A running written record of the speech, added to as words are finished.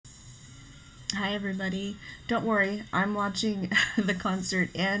Hi everybody. Don't worry, I'm watching the concert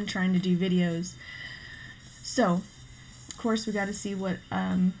and trying to do videos. So, of course we got to see what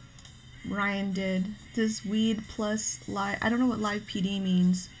Ryan did. This weed plus live, I don't know what live PD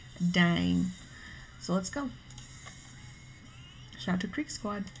means. DAANG. So let's go. Shout out to Creek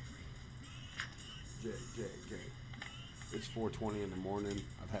Squad. Jay. It's 4:20 in the morning.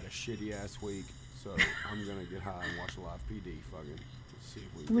 I've had a shitty ass week, so I'm gonna get high and watch a live PD. Fucking. Let's see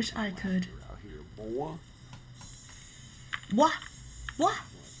if we Wish I could. out here, boy. What? I'm gonna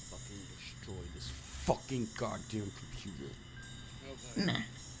fucking destroy this fucking goddamn computer. Meh.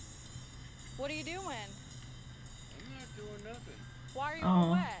 What are you doing? I'm not doing nothing. Why are you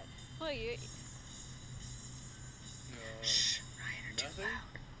all wet? Look, you. Shh, Ryan, are too Nothing?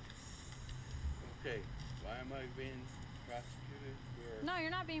 loud. Okay, why am I being prosecuted for... No, you're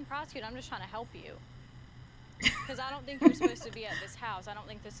not being prosecuted. I'm just trying to help you. Because I don't think you're supposed to be at this house. I don't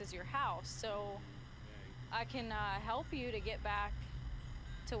think this is your house. So I can help you to get back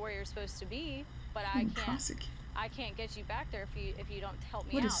to where you're supposed to be, but I can't get you back there if you don't help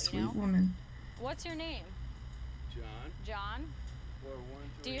me What out. a sweet you know? woman. What's your name? John? John? 413.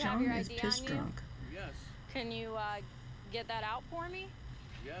 Do you John have your is ID piss on drunk. you? Yes. Can you get that out for me?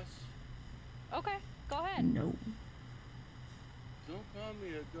 Yes. Okay, go ahead. No. Don't call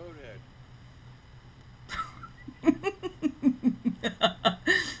me a goat head.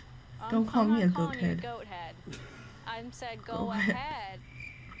 Don't call me a I'm goat not calling you head. goat head. I said Go go ahead. ahead.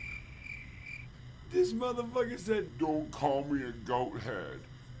 This motherfucker said, "Don't call me a goat head."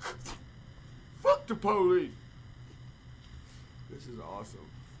 Fuck the police. This is awesome.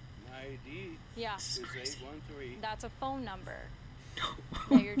 My ID Yeah, is 813. that's a phone number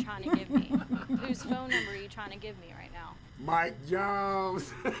that you're trying to give me. Whose phone number are you trying to give me right now? Mike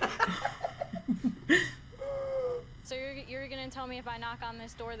Jones. So you're gonna tell me if I knock on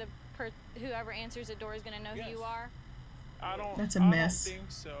this door, whoever answers the door is gonna know who you are? That's a mess. I don't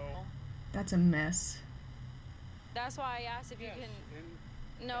think so. That's a mess. That's why I asked if you Yes, can.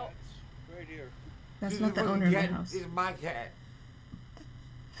 and No. that's right here. That's not the owner of the cat, house. It's my cat.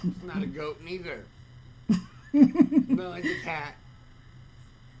 It's not a goat neither. No, it's a cat.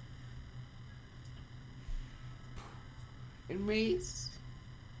 And me,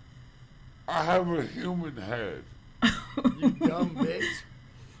 I have a human head. You dumb bitch.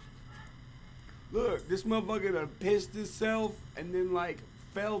 Look, this motherfucker done pissed himself and then like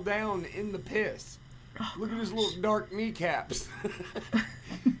fell down in the piss. Look at his little dark kneecaps.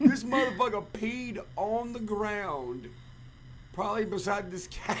 This motherfucker peed on the ground, probably beside this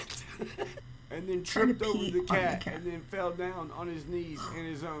cat, and then tripped over the cat and then fell down on his knees in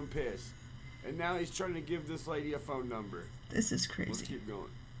his own piss. And now he's trying to give this lady a phone number. This is Let's crazy. keep going.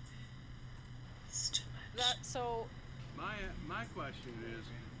 It's too much. So. My question is,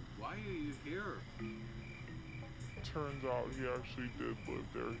 why are you here? Turns out he actually did live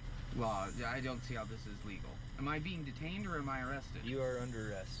there. Well, I don't see how this is legal. Am I being detained or am I arrested? You are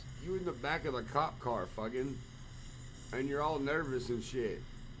under arrest. You in the back of the cop car, fucking, and you're all nervous and shit.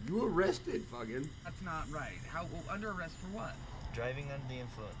 You arrested, fucking. That's not right. How under arrest for what? Driving under the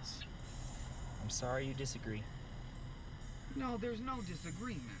influence. I'm sorry you disagree. No, there's no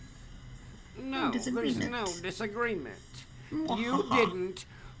disagreement. No, there's no disagreement. You didn't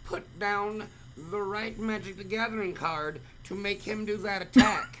put down the right Magic the Gathering card to make him do that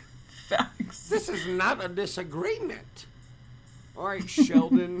attack. Facts. This is not a disagreement. All right,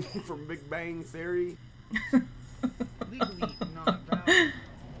 Sheldon from Big Bang Theory. Legally not valid.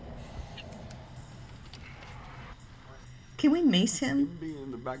 Can we mace him? Him being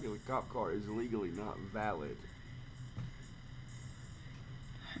in the back of the cop car is legally not valid.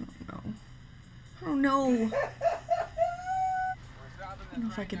 I don't know. I don't know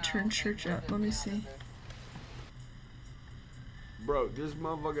if I could turn church up. Let me see. Bro, this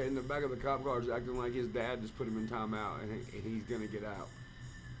motherfucker in the back of the cop car is acting like his dad just put him in timeout and he's gonna get out.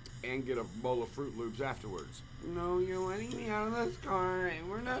 And get a bowl of Fruit Loops afterwards. No, you're letting me out of this car and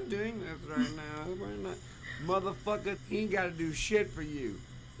we're not doing this right now. We're not. Motherfucker, he ain't gotta do shit for you.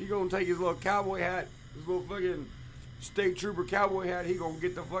 He gonna take his little cowboy hat, his little fucking state trooper cowboy hat, he gonna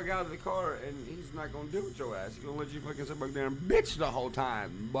get the fuck out of the car and he's not gonna do it with your ass. He's gonna let you fucking sit back there and bitch the whole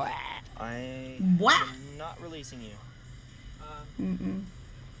time. Blah. I What? am not releasing you.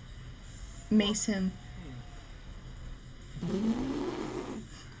 Mace him.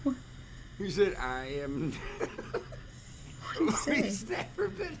 He said, I am. What did he say? He's never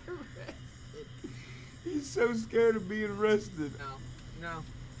been arrested. He's so scared of being arrested. No,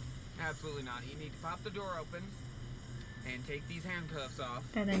 absolutely not. You need to pop the door open and take these handcuffs off.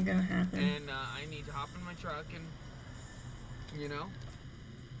 That ain't gonna happen. And I need to hop in my truck and, you know.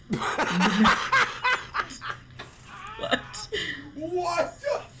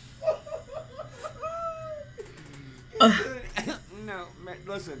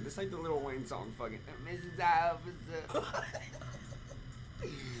 This ain't the Lil Wayne song, fucking Mrs. Officer.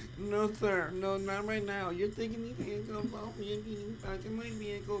 No, sir. No, not right now. You're taking these handcuffs off me and getting back in my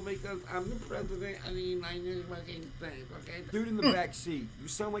vehicle because I'm the president of the United fucking States, okay? Dude in the back seat, you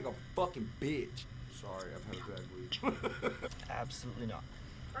sound like a fucking bitch. Sorry, I've had a bad week. Absolutely not.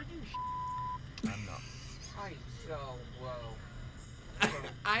 Are you I'm not. I'm so low.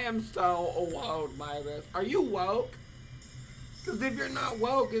 I am so woke by this. Are you woke? Because if you're not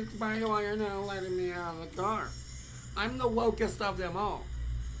woke, it's probably why you're not letting me out of the car. I'm the wokest of them all.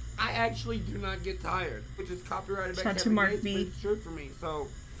 I actually do not get tired, which is copyrighted by Shout to Kevin Mark Gates, B. but it's true for me. So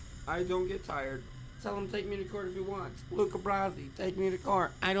I don't get tired. Tell him to take me to court if he wants. Luca Brasi, take me to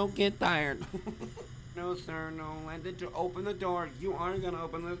court. I don't get tired. No, sir, no. Open the door. You aren't gonna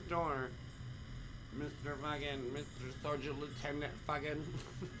open this door. Mr. Sergeant Lieutenant fucking.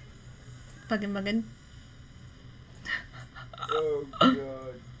 Fucking. Oh,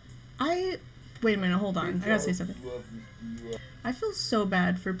 God. Wait a minute, hold on. I gotta say something. I feel so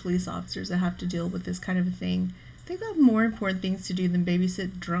bad for police officers that have to deal with this kind of a thing. They've got more important things to do than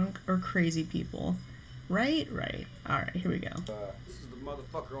babysit drunk or crazy people. Right? Right. Alright, here we go. This is the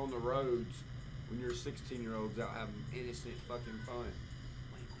motherfucker on the roads when you're 16-year-olds out having innocent fucking fun.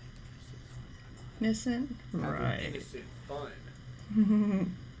 Innocent? Having Right. innocent fun.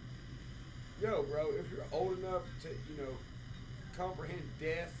 Yo, bro, if you're old enough to, comprehend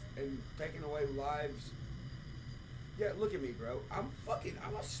death and taking away lives, yeah, look at me, bro. I'm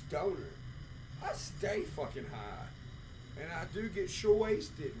a stoner. I stay fucking high. And I do get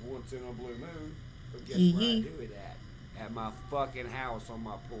wasted once in a blue moon. But guess where I do it at? At my fucking house on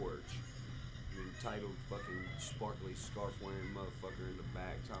my porch. An entitled fucking sparkly scarf wearing motherfucker in the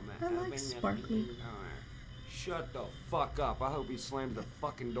back. I like sparkly. Shut the fuck up. I hope he slams the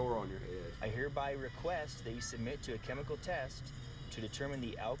fucking door on your head. I hereby request that you submit to a chemical test to determine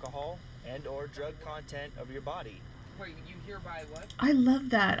the alcohol and/or drug content of your body. Wait, you hereby what? I love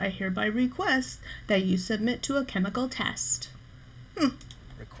that. I hereby request that you submit to a chemical test.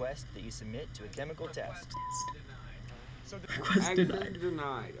 Request that you submit to a chemical test. Request Access denied.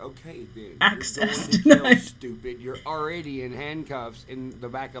 denied. Okay, then. Access You're going to jail, denied. stupid. You're already in handcuffs in the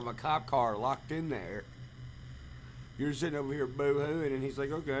back of a cop car, locked in there. You're sitting over here boo-hooing, and he's like,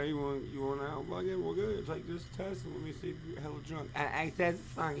 okay, you want out? Well, yeah, well, good. Take this test and let me see if you're hella drunk. Access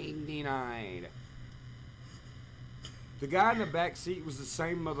fucking denied. The guy in the back seat was the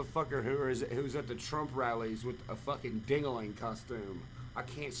same motherfucker who was at the Trump rallies with a fucking dingling costume. I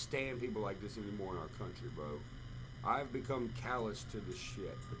can't stand people like this anymore in our country, bro. I've become callous to this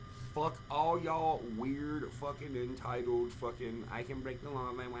shit. Fuck all y'all weird fucking entitled fucking I can break the law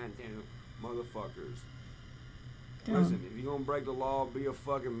if I want to motherfuckers. Listen, if you're gonna break the law, be a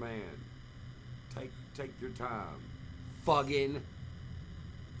fucking man. Take your time. Fucking.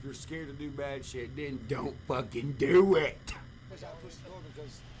 If you're scared to do bad shit, then don't fucking do it. I pushed the door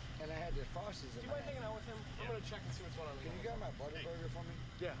and I had the Frosties in my hand. hanging out with him? I'm gonna check and see what's going on. Can you get my butter burger for me?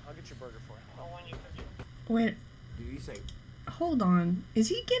 Yeah, I'll get your burger for you. Wait, Did he say? hold on. Is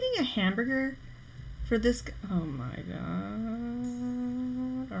he getting a hamburger for this? Oh my god.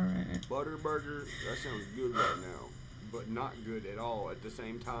 Alright. Butter burger? That sounds good right now, but not good at all at the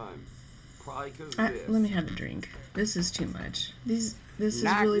same time. Probably because this. Let me have a drink. This is too much. This is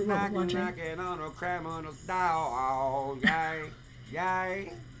Knock, really what knock, we're watching. knocking on a criminal's door. Yay,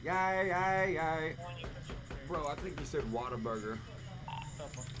 yay, yay, yay, yay. Bro, I think he said Whataburger.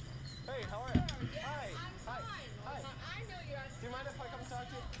 Hey, how are you? Hi. Hi. Hi. Do you mind if I come talk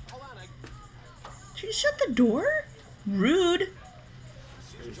to you? Hold on. Did you shut the door? Rude.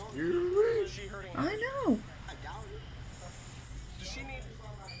 Is she hurting? I know. Does she need?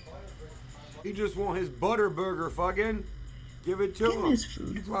 He just want his butter burger, fucking. Give it to Give him. him his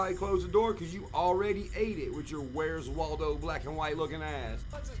food. You probably closed the door because you already ate it with your Where's Waldo black and white looking ass.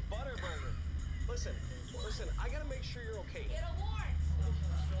 What's this butter burger? Listen. I gotta make sure you're okay.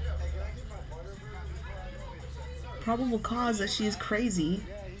 Probable cause that she's crazy.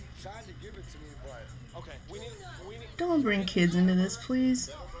 Yeah, he tried to give it to me, but Okay. We need. Don't bring kids into this, please.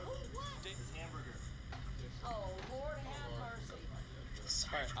 All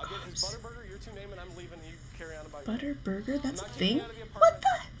right. I'll get his butter burger. Your two name, and I'm leaving. You carry on about. Butter burger? That's a not kicking thing? you out of the What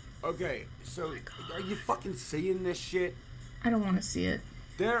apartment. the? Okay, so are you fucking seeing this shit? I don't want to see it.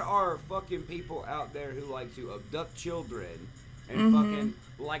 There are fucking people out there who like to abduct children and fucking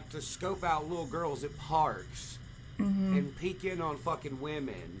like to scope out little girls at parks and peek in on fucking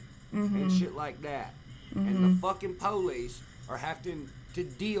women and shit like that. And the fucking police are having to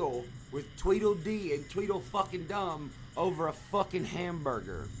deal with Tweedledee and Tweedle fucking Dum over a fucking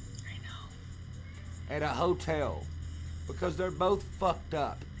hamburger I know. at a hotel because they're both fucked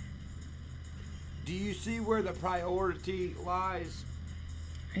up. Do you see where the priority lies?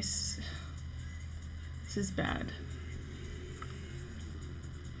 This is bad.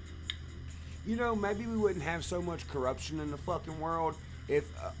 You know, maybe we wouldn't have so much corruption in the fucking world if,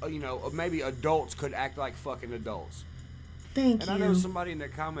 you know, maybe adults could act like fucking adults. Thank And you. I know somebody in the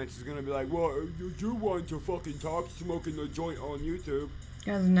comments is gonna be like, well, you want to fucking talk smoking a joint on YouTube. It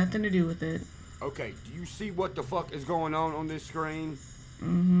has nothing to do with it. Okay, do you see what the fuck is going on this screen?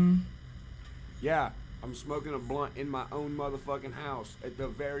 Mm-hmm. Yeah, I'm smoking a blunt in my own motherfucking house, at the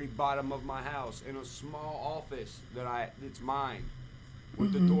very bottom of my house, in a small office it's mine,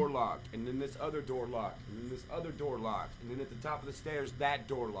 with the door locked, and then this other door locked, and then this other door locked, and then at the top of the stairs, that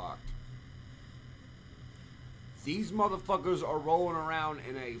door locked. These motherfuckers are rolling around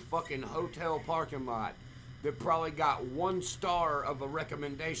in a fucking hotel parking lot that probably got 1 star of a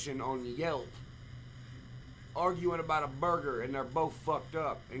recommendation on Yelp, arguing about a burger, and they're both fucked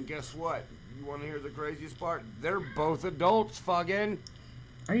up. And guess what? You want to hear the craziest part? They're both adults, fucking.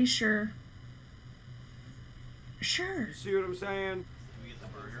 Are you sure? Sure. You see what I'm saying? We get the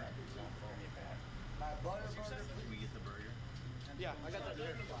burger. We get the burger. Yeah, I got that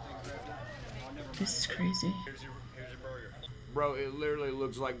here. This is crazy. Here's your burger. Bro, it literally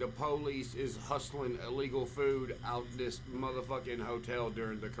looks like the police is hustling illegal food out this motherfucking hotel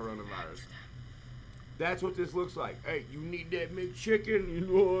during the coronavirus. That's what this looks like. Hey, you need that McChicken? You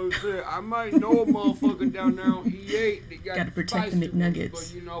know what I'm saying? I might know a motherfucker down there on E8 that got Gotta protect the spicy ones, McNuggets.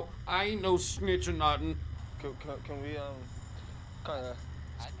 but you know, I ain't no snitch or nothing. Can we kind of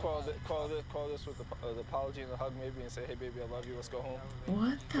call this with the apology and the hug maybe and say, hey baby, I love you, let's go home.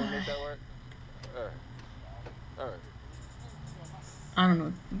 What the Can we make that heck? work? All right. I don't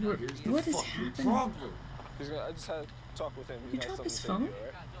know. Here's the What is fucking happening? problem. I just had to talk with him. He had dropped something his to say to phone? you, all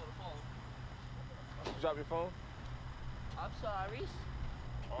right? You drop your phone? I'm sorry.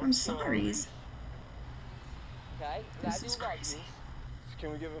 I'm sorry. Okay? This is crazy.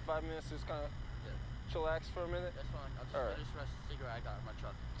 Can we give it 5 minutes to just kind of chillax for a minute? That's fine. All right. I'll just rest the cigarette I got in my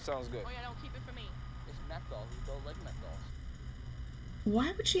truck. Sounds good. Oh yeah, don't keep it for me. It's menthol. We don't like menthol.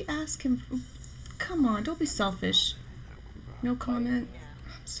 Why would she ask him? Come on, don't be selfish. No comment.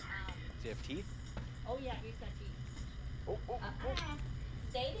 I'm sorry. Do you have teeth? Oh yeah, he's got teeth. Oh.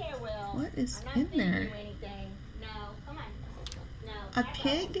 Stay there, Will. What is I'm not in feeding there? you anything. No, come on. No. A back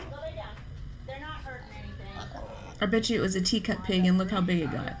pig? Up. Go lay down. They're not hurting anything. I bet you it was a teacup pig, and look how big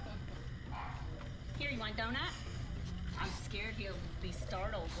it got. Here, you want a donut? I'm scared he'll be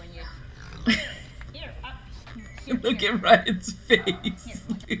startled when you. Here, up. Here, Look here. at Ryan's face. Here.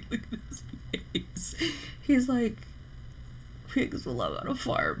 Look at his face. He's like, pigs belong on a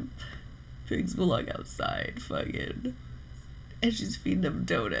farm. Pigs belong outside. Fucking. And she's feeding them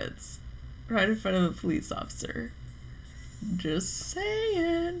donuts right in front of a police officer. Just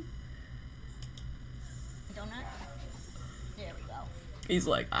saying. Donut? There we go. He's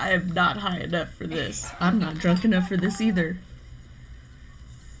like, I am not high enough for this. I'm not drunk enough for this either.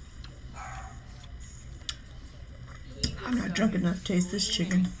 I'm not drunk enough to taste this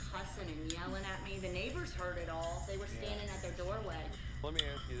chicken. Cussing and yelling at me. The neighbors heard it all. They were standing at their doorway. Let me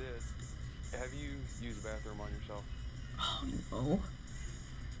ask you this. Have you used the bathroom on yourself? Oh no.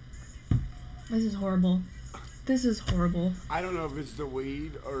 This is horrible. This is horrible. I don't know if it's the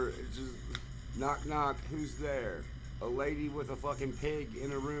weed or it's just knock knock, who's there? A lady with a fucking pig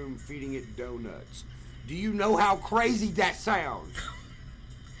in a room feeding it donuts. Do you know how crazy that sounds?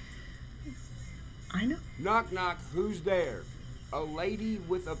 I know. Knock knock, who's there? A lady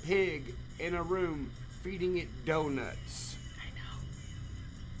with a pig in a room feeding it donuts. I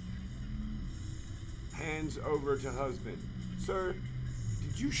know. Hands over to husband. Sir,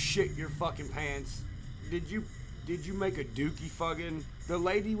 did you shit your fucking pants? Did you make a dookie fucking? The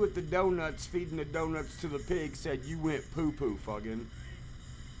lady with the donuts feeding the donuts to the pig said you went poo poo fucking.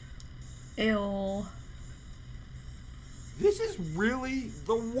 Ew. This is really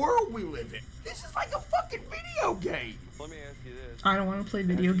the world we live in. This is like a fucking video game. Let me ask you this. I don't want to play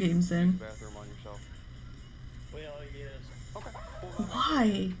video Have you games used then. the bathroom on yourself? Well, yes. Okay. Well,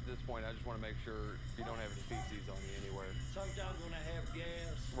 Why? At this point, I just want to make sure you don't have any feces on you anywhere. Sometimes when I have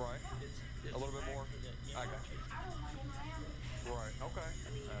gas, Right. it's A little bit more? accident, you I know. got you. Right. Okay.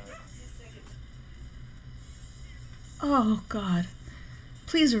 Oh God.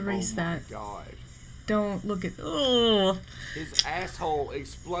 Please erase Oh that. my God. Don't look at. Oh. His asshole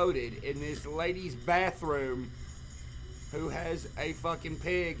exploded in this lady's bathroom who has a fucking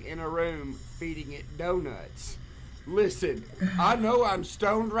pig in a room feeding it donuts. Listen, I know I'm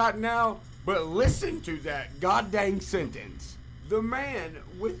stoned right now, but listen to that goddamn sentence. The man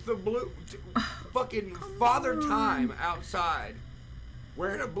with the blue fucking father time outside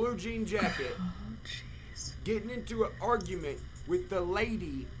wearing a blue jean jacket getting into an argument with the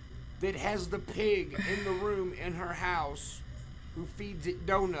lady that has the pig in the room in her house who feeds it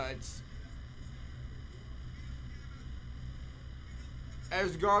donuts,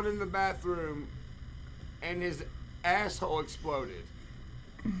 has gone in the bathroom and his asshole exploded.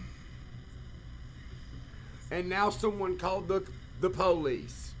 And now someone called the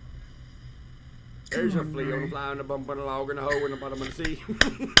police. There's a flea on the fly on the bump on a log and a hole in the bottom of the sea.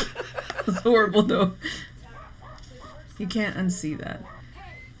 It's horrible though. You can't unsee that.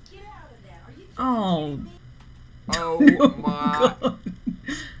 Oh. Oh my. God.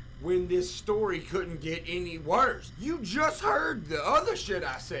 When this story couldn't get any worse. You just heard the other shit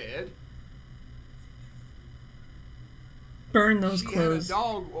I said. Burn those clothes. Had a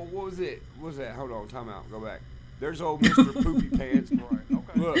dog. What was it? What was that? Hold on. Time out. Go back. There's old Mr. Poopy Pants. Right.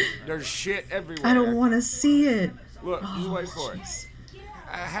 Okay. Look, there's shit everywhere. I don't want to see it. Look, just wait for it.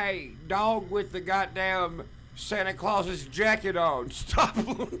 Hey, dog with the goddamn Santa Claus's jacket on. Stop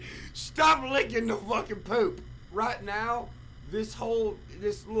licking the fucking poop. Right now, this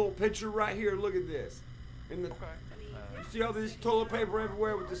little picture right here, look at this. You see all this toilet paper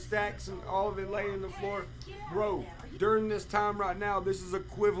everywhere with the stacks and all of it laying on the floor? Bro, during this time right now, this is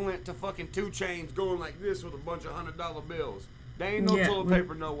equivalent to fucking 2 Chainz going like this with a bunch of $100 bills. There ain't no toilet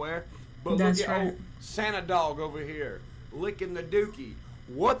paper nowhere. But look at old Santa dog over here, licking the dookie.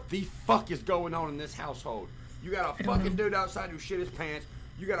 What the fuck is going on in this household? You got a fucking dude outside who shit his pants.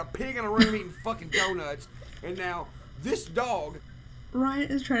 You got a pig in a room eating fucking donuts. And now, this dog... Ryan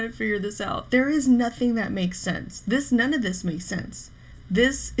is trying to figure this out. There is nothing that makes sense. None of this makes sense.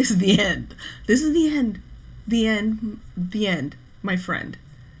 This is the end. This is the end. The end. The end, my friend.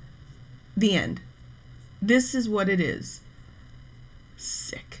 The end. This is what it is.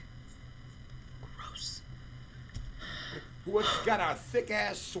 Sick. Gross. What's got a thick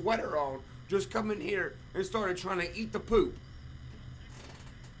ass sweater on just come in here and started trying to eat the poop.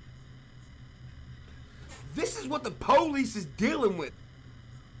 This is what the police is dealing with.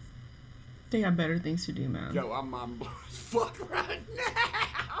 They got better things to do, man. Yo, I'm blown as fuck right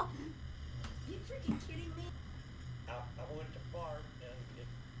now. You freaking kidding me? I went to fart and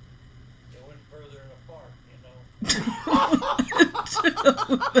it went further in a fart, yeah.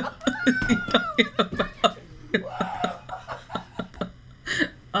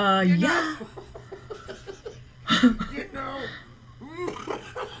 You know.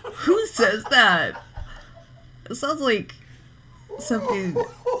 Who says that? It sounds like something.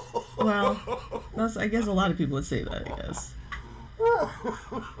 Well, I guess a lot of people would say that, I guess.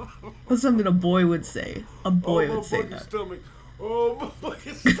 That's something a boy would say. A boy would say that. Stomach. Oh, my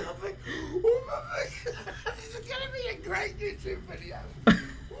fucking stomach. Oh, my fucking... This is going to be a great YouTube video.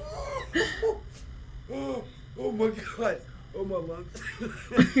 Oh, my God. Oh, my lungs.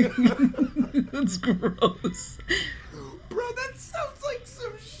 That's gross. Bro, that sounds like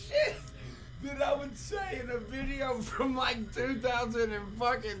some shit that I would say in a video from like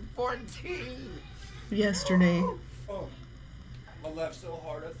 2014. Yesterday. Oh, I laughed so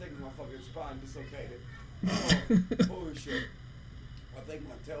hard, I think my fucking spine dislocated. Oh, holy shit. I think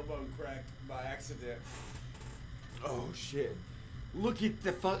my tailbone cracked by accident. Oh, shit. Look at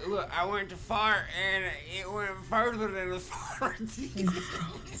the fuck. Look, I went to fart and it went further than the fart.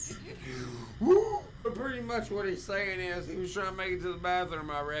 Woo! But pretty much what he's saying is he was trying to make it to the bathroom,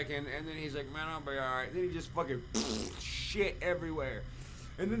 I reckon, and then he's like, man, I'll be alright. Then he just fucking shit everywhere.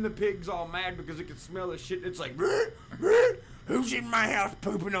 And then the pig's all mad because it can smell the shit. It's like, who's in my house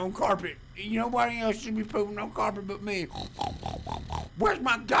pooping on carpet? Nobody else should be pooping on carpet but me. Where's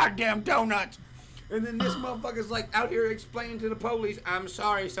my goddamn donuts? And then this motherfucker's like out here explaining to the police, I'm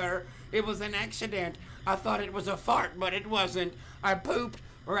sorry, sir. It was an accident. I thought it was a fart, but it wasn't. I pooped,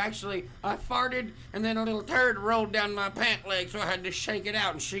 or actually, I farted, and then a little turd rolled down my pant leg, so I had to shake it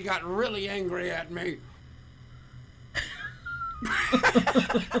out, and she got really angry at me.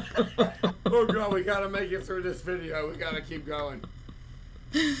 Oh, God, we gotta make it through this video. We gotta keep going.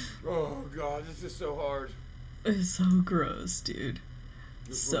 Oh, God, this is so hard. It's so gross, dude.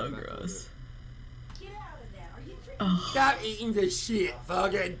 So gross. Oh. Stop eating this shit,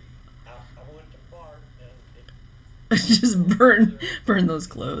 fucking. I went to fart and just burn those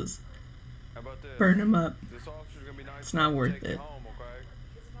clothes. How about this? Burn them up. This officer's gonna be nice. It's not worth it. Home, okay?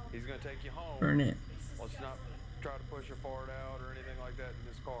 He's gonna take you home. Burn it. Let's not try to push your fart out or anything like that in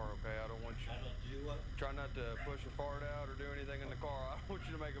this car, okay? I don't want you. Try not to push your fart out or do anything in the car. I don't want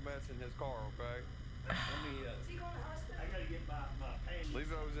you to make a mess in his car, okay? I gotta get my pants. Leave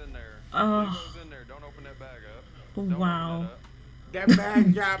those in there. Oh. Leave those in there. Don't open that bag up. Wow. That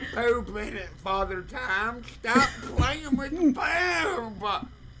bag got poop in it, Father Time. Stop playing with the poop.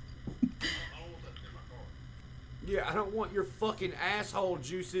 Yeah, I don't want your fucking asshole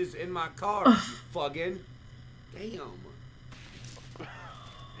juices in my car, you fucking. Damn.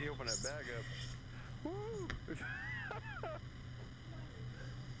 He opened that bag up. Woo!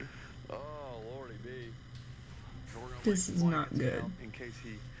 Oh, Lordy B. This is not good. In case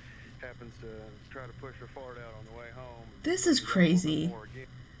he happens to try to push a fart out on the way home. This is crazy.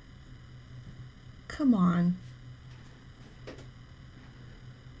 Come on.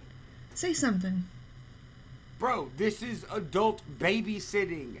 Say something. Bro, this is adult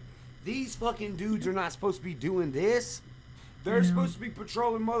babysitting. These fucking dudes are not supposed to be doing this. They're supposed to be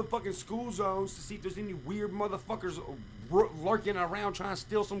patrolling motherfucking school zones to see if there's any weird motherfuckers lurking around trying to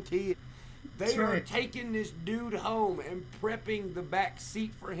steal some kid. They are taking this dude home and prepping the back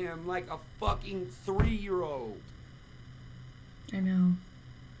seat for him like a fucking 3-year-old. I know.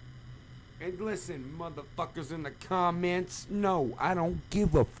 And listen, motherfuckers in the comments, no, I don't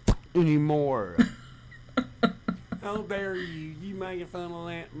give a fuck anymore. How dare you? You making fun of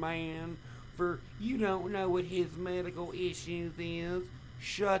that man for you don't know what his medical issues is?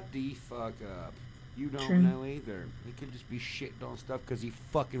 Shut the fuck up. You don't know either. He could just be shitting on stuff because he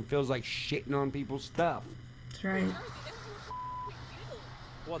fucking feels like shitting on people's stuff. That's right.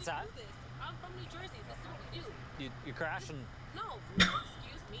 What's that? I'm from New Jersey. This is what we do. You crashing? No,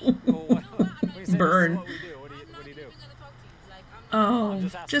 excuse me. Burn. What do you do? Oh,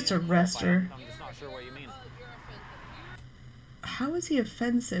 just arrest her. I'm just not sure what you mean. How is he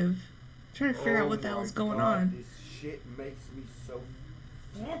offensive? I'm trying to figure out what the hell's going on. This shit makes me so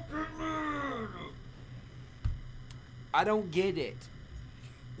fucking mad. I don't get it.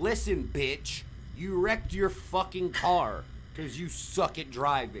 Listen, bitch. You wrecked your fucking car because you suck at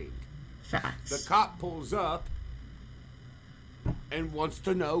driving. Facts. The cop pulls up and wants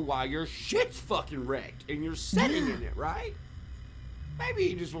to know why your shit's fucking wrecked and you're sitting in it, right? Maybe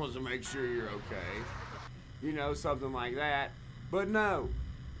he just wants to make sure you're okay. You know, something like that. But no.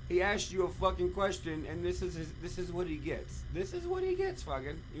 He asked you a fucking question and this is what he gets. This is what he gets,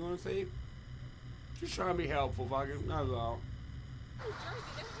 fucking. You wanna see? Just trying to be helpful, fucking. That's all.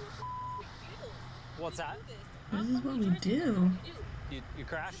 What's that? This is what we do. You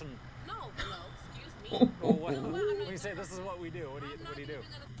crashing? No, excuse me. When you say this is what we do, what do you do?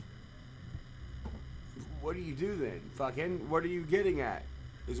 What do you do then? Fucking, what are you getting at?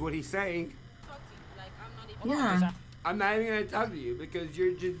 Is what he's saying. Yeah. I'm not even gonna talk to you because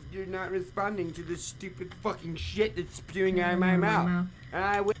you're not responding to this stupid fucking shit that's spewing out of my mouth.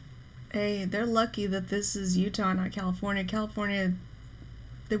 And hey, they're lucky that this is Utah, not California. California,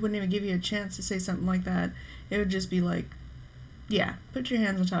 they wouldn't even give you a chance to say something like that. It would just be like, yeah, put your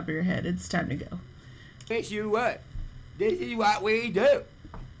hands on top of your head. It's time to go. Guess you what? This is what we do.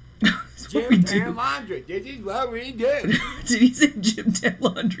 Gym Tan Laundry. This is what we do. Did he say Gym Tan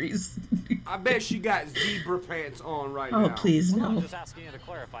Laundries? I bet she got zebra pants on right now. Oh, please, no. I'm just asking you to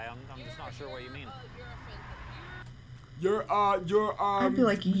clarify. I'm just not sure what you mean. I'd be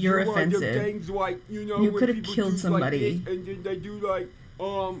like, you're offensive. Things like, you know, you when could have people killed do somebody. like this, and then they do like,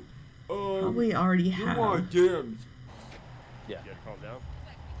 Probably already have. You want Jims. Yeah. You gotta calm down.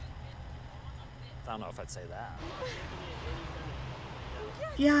 I don't know if I'd say that.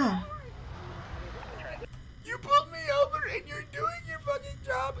 Yeah. You pulled me over and you're doing your fucking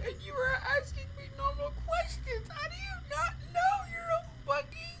job and you are asking me normal questions. How do you not know you're a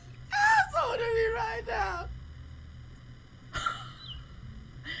fucking asshole to me right now?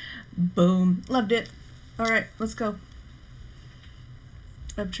 Boom. Loved it. Alright, let's go.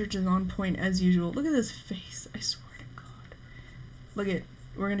 Upchurch is on point as usual. Look at this face. I swear to God. Look at.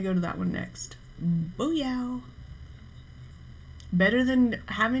 We're going to go to that one next. Booyah. Better than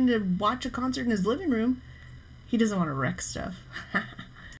having to watch a concert in his living room. He doesn't want to wreck stuff.